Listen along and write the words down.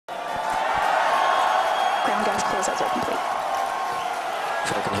Ground gas closeouts are complete.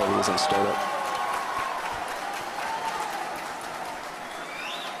 Falcon Heavy is in startup.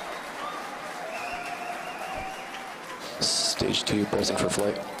 Stage 2 pressing for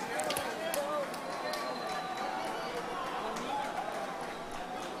flight.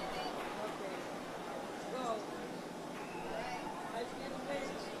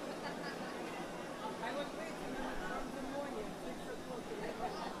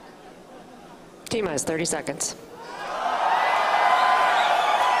 T-minus 30 seconds.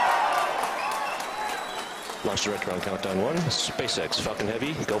 Launch director on countdown 1. SpaceX, Falcon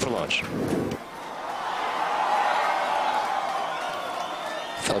Heavy, go for launch.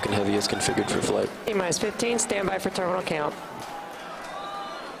 Falcon Heavy is configured for flight. T-minus 15, stand by for terminal count.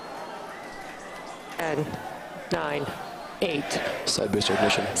 10, 9, 8. Side booster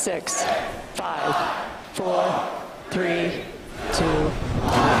ignition. 6, 5, 4, 3, 2, 1,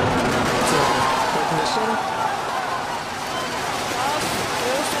 0. Ignition. Off.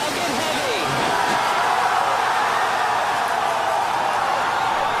 Here's Falcon Heavy.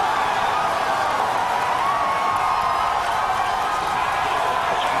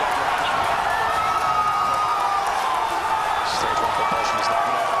 Stage 1 propulsion is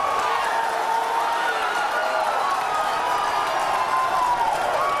nominal.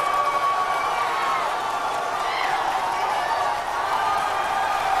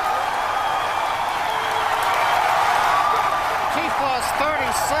 T-plus 30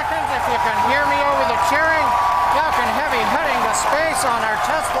 seconds. If you can hear me over the cheering, Falcon Heavy heading to space on our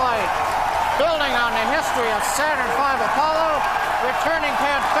test flight. Building on the history of Saturn V Apollo, returning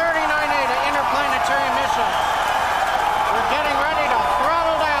pad 39A to interplanetary mission. We're getting ready to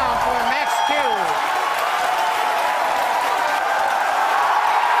throttle down for max Q.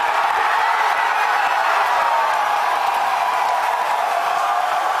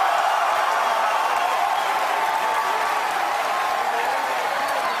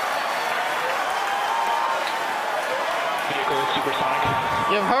 Vehicle is supersonic.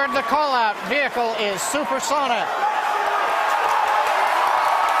 You've heard the call out. Vehicle is supersonic.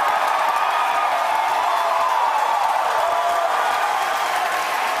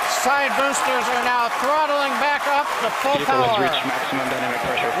 Side boosters are now throttling back up to full Vehicle has power. reached maximum dynamic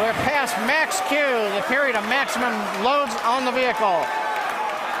pressure. We're past max Q, the period of maximum loads on the vehicle.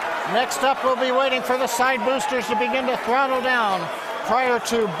 Next up, we'll be waiting for the side boosters to begin to throttle down prior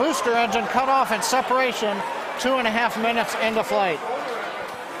to booster engine cutoff and separation 2.5 minutes into flight.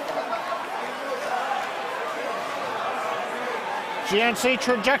 GNC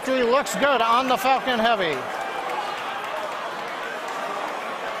trajectory looks good on the Falcon Heavy.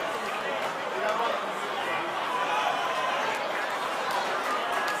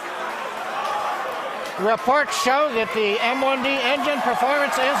 Reports show that the M1D engine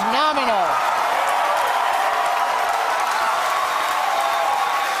performance is nominal.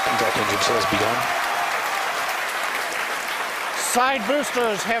 Contact engine says begun. Side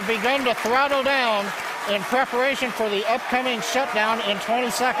boosters have begun to throttle down in preparation for the upcoming shutdown in 20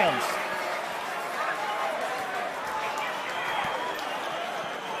 seconds.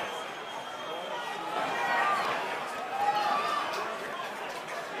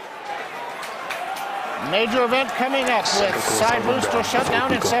 Major event coming up with side booster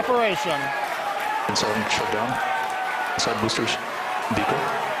shutdown and separation. Inside shutdown. Side boosters. Beacon.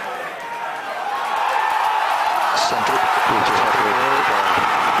 Center.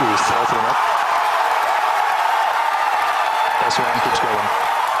 We're throttling up. S1 keeps going.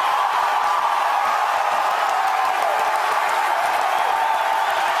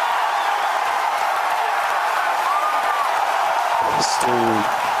 Still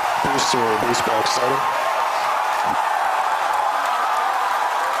booster base box starting.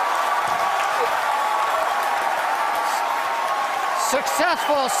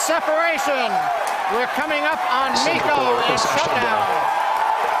 Successful separation. We're coming up on MECO and shutdown.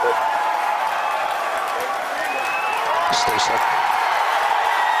 Stay set.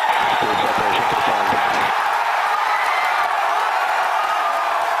 Good separation confirmed.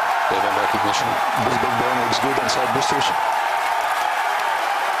 Event recognition. This big burn looks good on side boosters.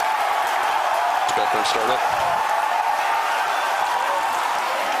 Backburn startup.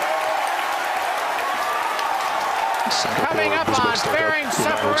 Coming up on fairing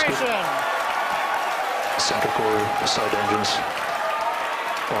separation. Center core side engines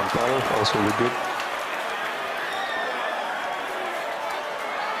on power, also look good.